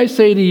 Truly I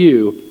say to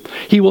you,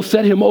 he will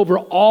set him over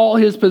all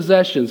his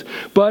possessions.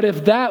 But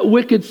if that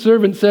wicked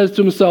servant says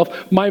to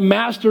himself, my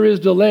master is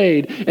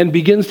delayed, and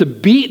begins to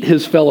beat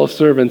his fellow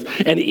servants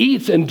and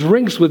eats and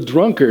drinks with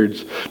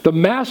drunkards, the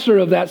master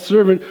of that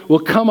servant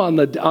will come on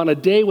a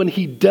day when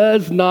he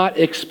does not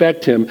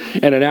expect him,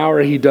 and an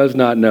hour he does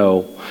not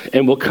know,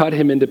 and will cut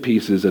him into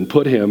pieces and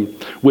put him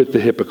with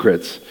the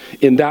hypocrites.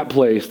 In that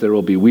place there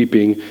will be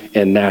weeping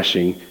and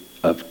gnashing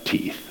of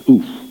teeth.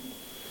 Ooh.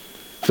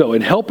 So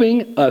in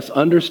helping us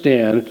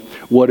understand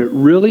what it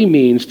really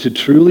means to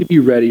truly be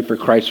ready for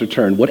Christ's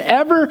return,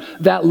 whatever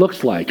that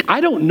looks like, I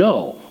don't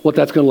know what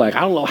that's going to look like.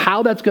 I don't know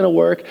how that's going to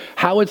work,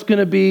 how it's going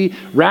to be,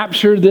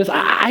 rapture, this.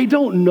 I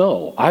don't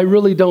know. I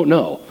really don't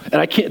know.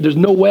 And there's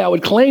no way I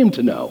would claim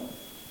to know.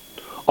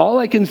 All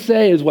I can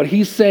say is what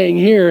he's saying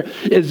here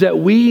is that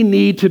we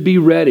need to be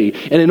ready.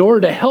 And in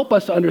order to help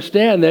us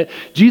understand that,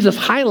 Jesus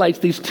highlights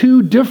these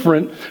two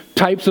different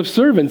types of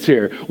servants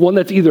here. One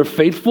that's either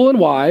faithful and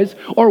wise,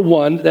 or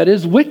one that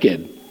is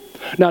wicked.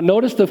 Now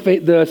notice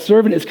the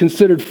servant is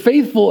considered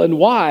faithful and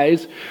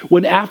wise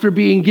when, after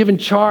being given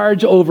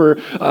charge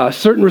over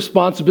certain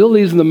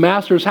responsibilities in the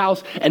master's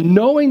house and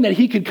knowing that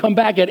he could come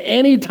back at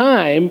any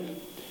time,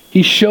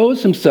 he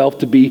shows himself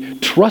to be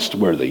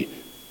trustworthy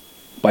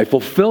by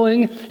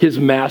fulfilling his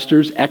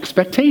master's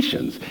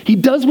expectations. He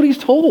does what he's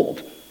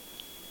told.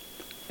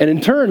 And in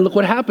turn, look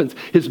what happens.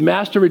 His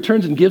master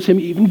returns and gives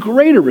him even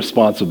greater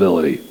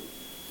responsibility.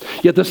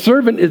 Yet the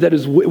servant that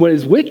is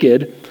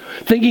wicked,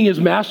 thinking his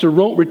master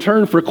won't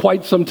return for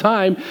quite some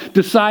time,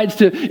 decides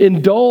to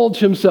indulge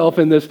himself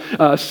in this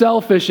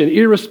selfish and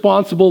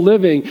irresponsible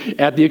living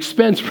at the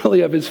expense,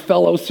 really, of his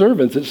fellow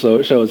servants, it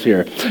shows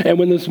here. And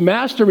when this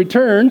master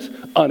returns,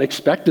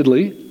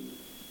 unexpectedly,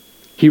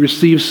 he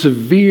receives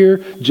severe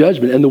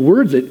judgment. And the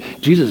words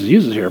that Jesus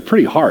uses here are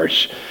pretty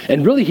harsh.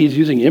 And really, he's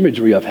using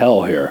imagery of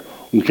hell here,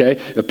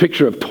 okay? A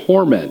picture of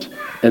torment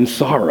and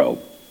sorrow,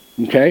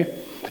 okay?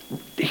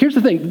 Here's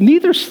the thing.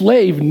 Neither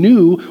slave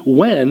knew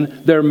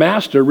when their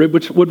master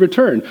would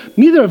return.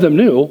 Neither of them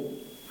knew,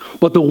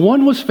 but the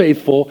one was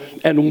faithful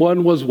and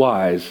one was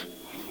wise,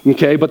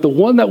 okay? But the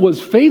one that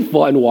was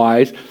faithful and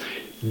wise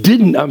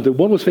the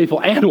one was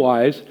faithful and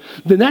wise,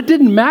 then that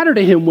didn't matter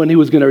to him when he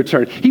was going to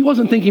return. He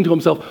wasn't thinking to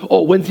himself,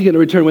 oh, when's he going to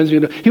return?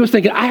 He was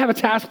thinking, I have a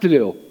task to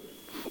do.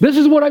 This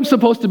is what I'm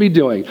supposed to be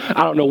doing.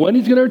 I don't know when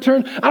he's going to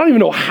return. I don't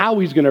even know how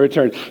he's going to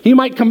return. He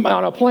might come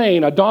on a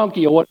plane, a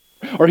donkey, or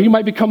he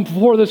might come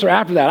before this or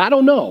after that. I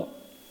don't know.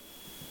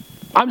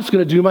 I'm just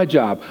going to do my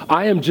job.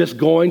 I am just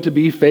going to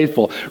be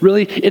faithful.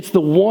 Really, it's the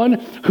one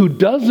who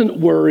doesn't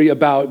worry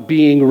about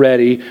being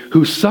ready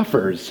who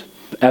suffers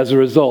as a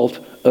result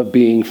of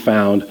being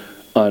found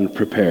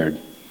unprepared.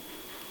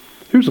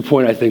 Here's a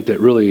point I think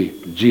that really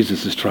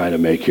Jesus is trying to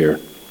make here.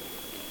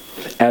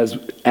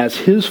 As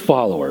his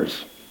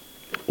followers,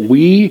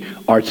 we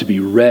are to be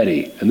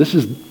ready. And this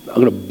is,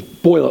 I'm going to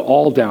boil it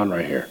all down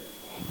right here.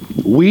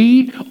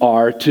 We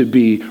are to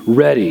be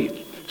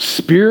ready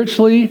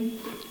spiritually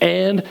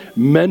and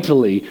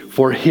mentally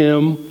for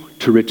him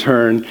to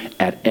return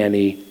at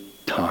any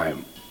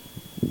time.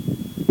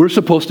 We're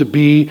supposed to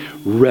be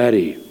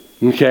ready.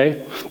 Okay?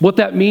 What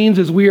that means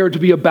is we are to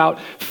be about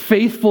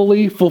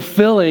faithfully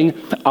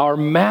fulfilling our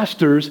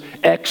master's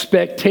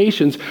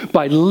expectations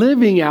by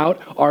living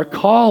out our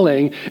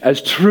calling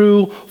as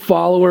true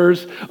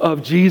followers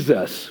of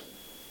Jesus.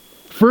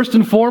 First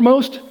and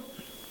foremost,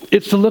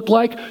 it's to look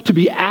like to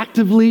be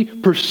actively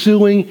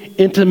pursuing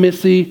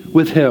intimacy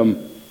with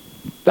him.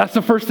 That's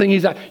the first thing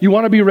he's at. You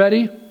want to be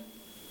ready?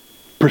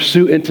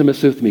 Pursue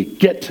intimacy with me.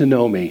 Get to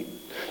know me.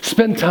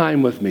 Spend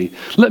time with me.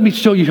 Let me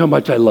show you how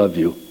much I love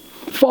you.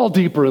 Fall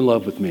deeper in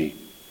love with me.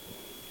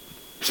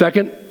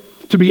 Second,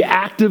 to be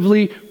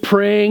actively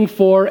praying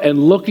for and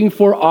looking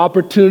for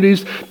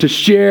opportunities to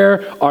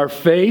share our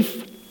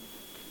faith.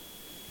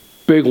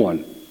 Big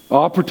one.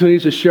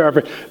 Opportunities to share our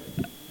faith.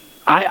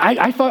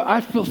 I thought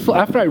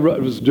after I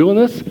was doing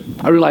this,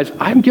 I realized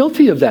I'm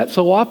guilty of that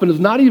so often. It's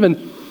not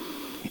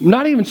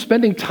even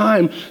spending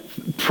time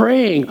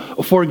praying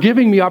for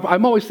giving me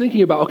I'm always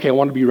thinking about, okay, I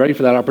want to be ready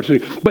for that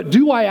opportunity. But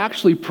do I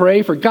actually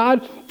pray for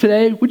God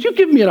today? Would you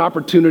give me an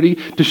opportunity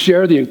to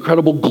share the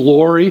incredible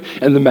glory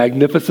and the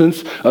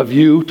magnificence of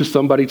you to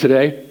somebody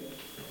today?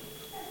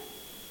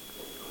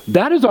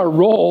 That is our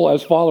role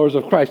as followers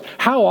of Christ.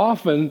 How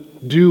often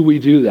do we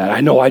do that? I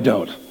know I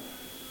don't.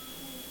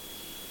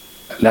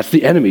 And that's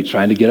the enemy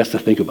trying to get us to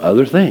think of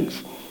other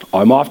things.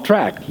 I'm off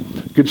track.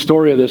 Good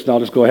story of this, and I'll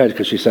just go ahead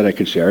because she said I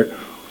could share it.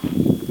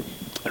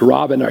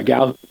 Robin, our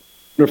gal,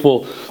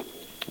 wonderful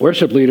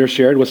worship leader,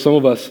 shared with some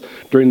of us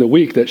during the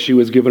week that she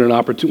was given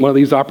one of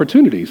these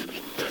opportunities.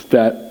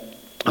 That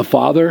a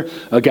father,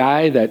 a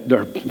guy that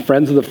their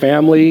friends of the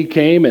family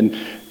came and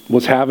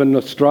was having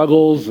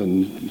struggles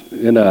and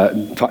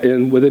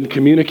within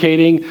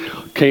communicating,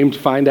 came to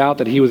find out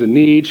that he was in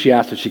need. She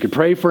asked if she could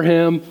pray for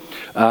him.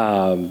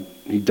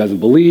 He doesn't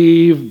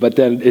believe, but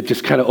then it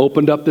just kind of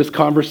opened up this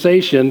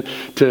conversation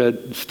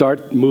to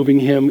start moving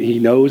him. He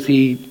knows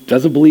he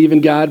doesn't believe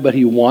in God, but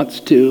he wants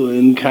to,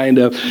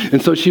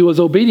 and so she was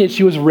obedient.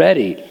 She was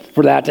ready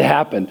for that to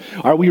happen.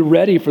 Are we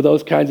ready for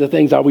those kinds of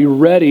things? Are we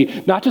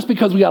ready, not just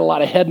because we got a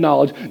lot of head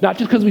knowledge, not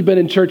just because we've been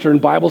in church or in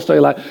Bible study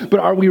a lot, but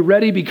are we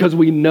ready because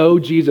we know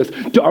Jesus?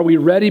 Are we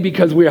ready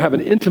because we have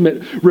an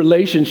intimate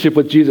relationship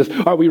with Jesus?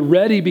 Are we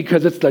ready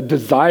because it's the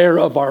desire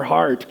of our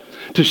heart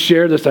to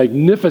share this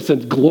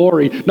magnificent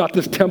glory, not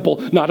this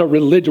temple, not a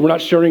religion. We're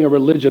not sharing a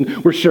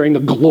religion. We're sharing the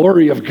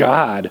glory of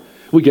God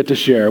we get to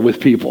share with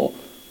people.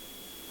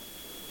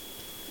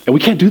 And we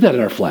can't do that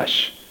in our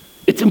flesh.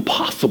 It's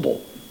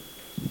impossible.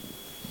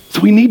 So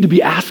we need to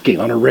be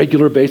asking on a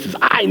regular basis.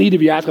 I need to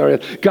be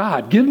asking,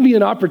 God, give me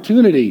an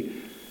opportunity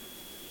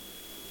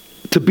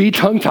to be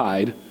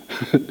tongue-tied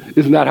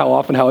Isn't that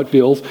how it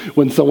feels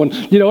when someone,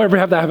 ever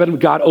have that happen?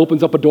 God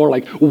opens up a door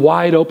like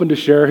wide open to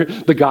share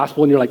the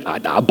gospel and you're like,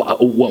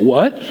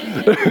 what?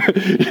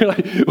 You're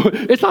like,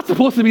 it's not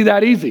supposed to be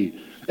that easy.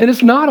 And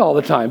it's not all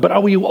the time. But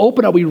are we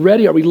open? Are we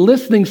ready? Are we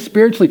listening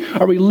spiritually?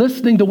 Are we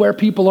listening to where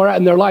people are at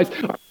in their lives?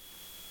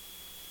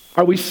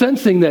 Are we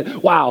sensing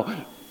that,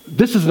 wow,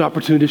 this is an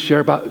opportunity to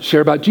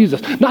share about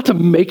Jesus? Not to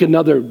make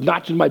another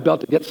notch in my belt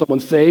to get someone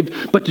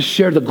saved, but to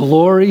share the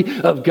glory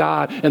of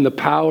God and the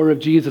power of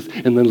Jesus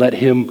and then let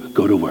him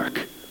go to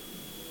work.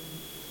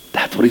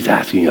 That's what he's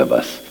asking of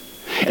us.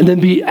 And then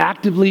be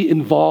actively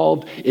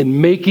involved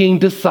in making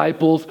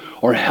disciples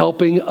or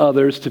helping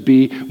others to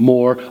be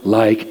more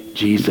like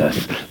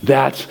Jesus.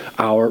 That's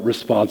our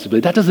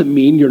responsibility. That doesn't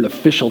mean you're an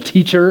official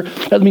teacher.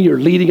 That doesn't mean you're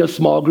leading a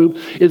small group.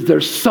 Is there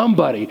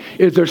somebody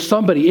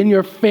in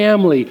your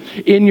family,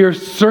 in your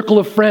circle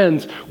of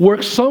friends,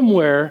 work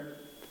somewhere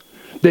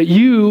that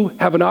you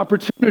have an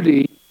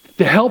opportunity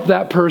to help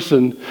that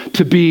person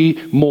to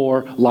be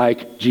more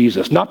like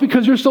Jesus? Not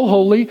because you're so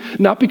holy,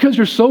 not because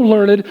you're so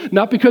learned,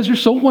 not because you're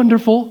so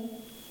wonderful,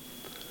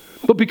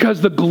 but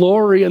because the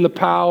glory and the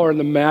power and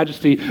the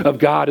majesty of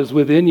God is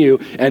within you,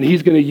 and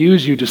he's going to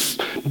use you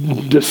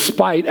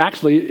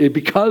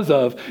because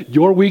of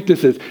your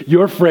weaknesses,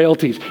 your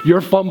frailties,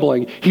 your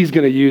fumbling, he's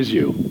going to use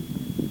you.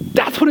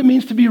 That's what it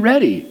means to be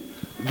ready.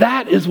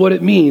 That is what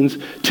it means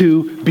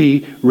to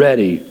be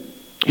ready.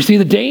 You see,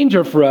 the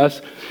danger for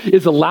us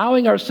is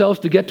allowing ourselves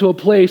to get to a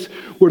place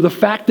where the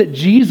fact that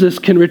Jesus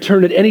can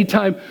return at any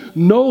time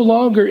no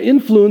longer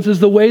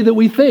influences the way that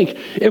we think.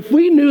 If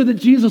we knew that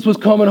Jesus was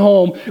coming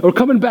home or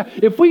coming back,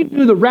 if we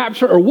knew the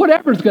rapture or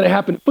whatever is going to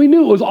happen, if we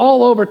knew it was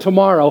all over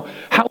tomorrow,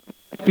 how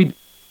would it be?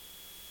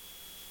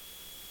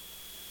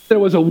 There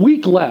was a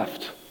week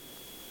left.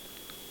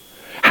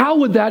 How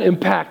would that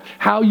impact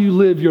how you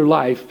live your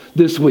life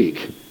this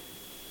week?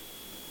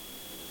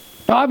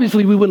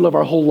 Obviously, we wouldn't live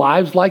our whole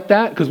lives like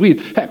that because we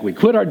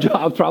quit our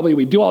jobs probably,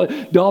 we do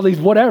all these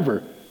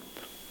whatever.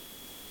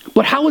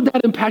 But how would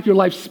that impact your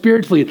life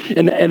spiritually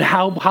and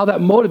how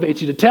that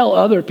motivates you to tell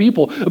other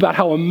people about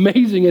how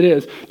amazing it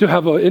is to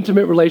have an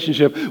intimate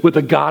relationship with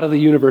the God of the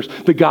universe,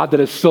 the God that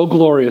is so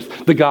glorious,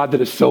 the God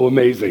that is so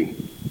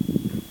amazing?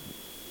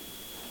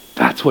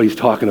 That's what he's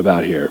talking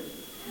about here.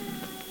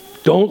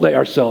 Don't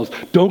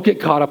get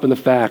caught up in the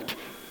fact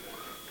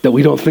that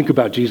we don't think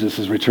about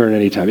Jesus' return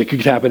anytime. It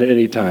could happen at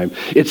any time.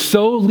 It's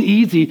so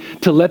easy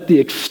to let the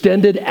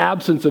extended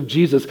absence of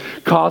Jesus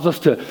cause us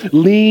to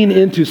lean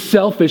into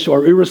selfish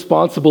or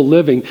irresponsible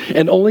living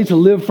and only to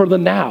live for the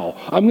now.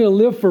 I'm going to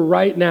live for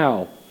right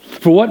now.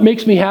 For what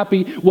makes me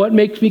happy, what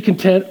makes me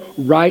content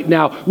right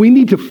now. We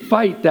need to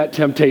fight that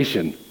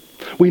temptation.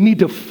 We need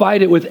to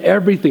fight it with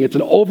everything. It's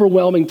an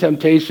overwhelming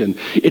temptation.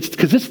 It's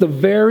because it's the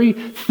very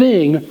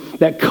thing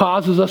that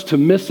causes us to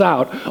miss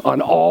out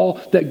on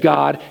all that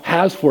God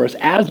has for us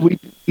as we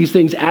do these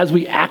things, as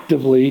we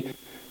actively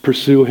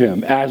pursue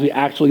him, as we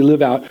actually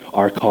live out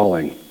our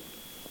calling.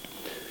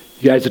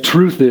 You guys, the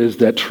truth is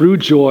that true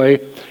joy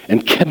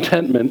and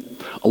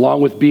contentment,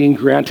 along with being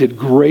granted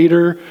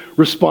greater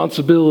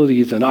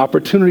responsibilities and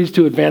opportunities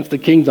to advance the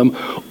kingdom,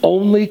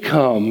 only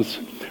comes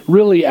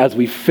really as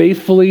we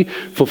faithfully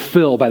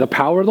fulfill, by the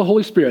power of the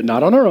Holy Spirit,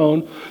 not on our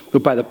own,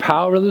 but by the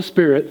power of the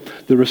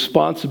Spirit, the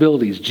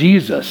responsibilities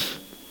Jesus,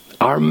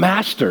 our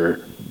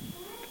Master,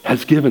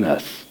 has given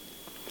us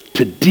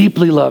to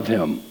deeply love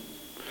him,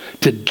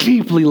 to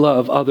deeply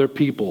love other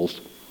people.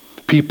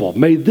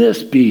 May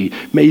this be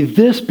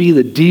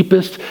the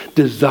deepest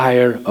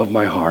desire of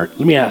my heart.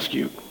 Let me ask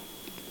you,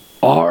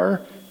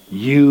 are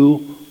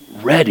you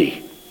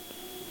ready?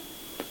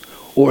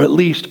 Or at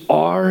least,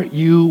 are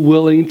you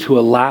willing to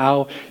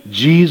allow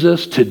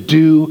Jesus to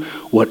do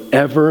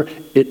whatever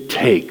it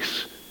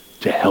takes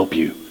to help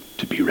you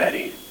to be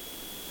ready?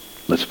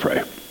 Let's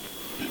pray.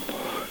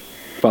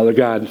 Father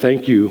God,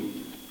 thank you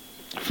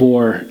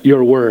for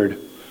your word.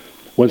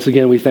 Once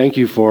again, we thank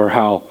you for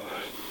how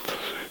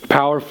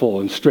powerful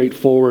and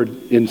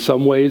straightforward in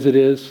some ways it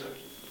is,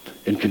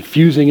 and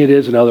confusing it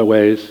is in other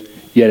ways,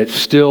 yet it's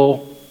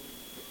still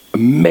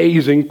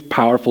amazing,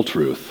 powerful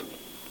truth.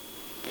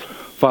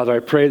 Father, I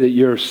pray that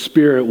your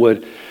Spirit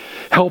would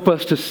help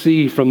us to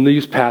see from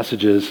these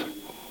passages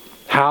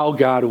how,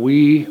 God,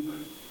 we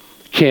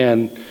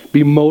can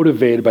be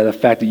motivated by the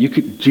fact that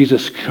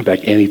Jesus can come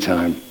back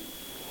anytime.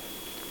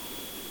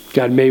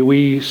 God, may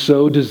we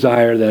so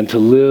desire then to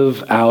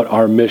live out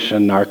our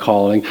mission, our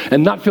calling,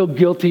 and not feel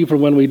guilty for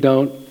when we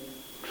don't,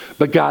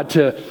 but God,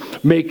 to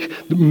make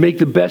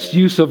the best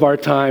use of our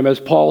time, as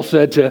Paul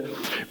said, to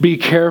be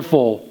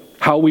careful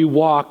how we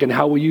walk and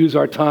how we use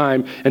our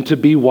time, and to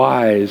be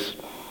wise.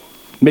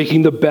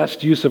 Making the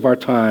best use of our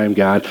time,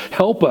 God.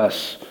 Help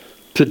us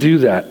to do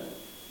that.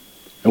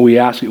 And we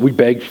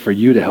beg for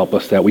you to help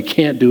us that. We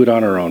can't do it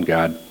on our own,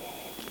 God.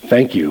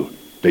 Thank you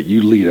that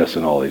you lead us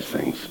in all these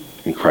things.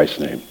 In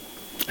Christ's name,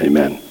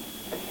 amen.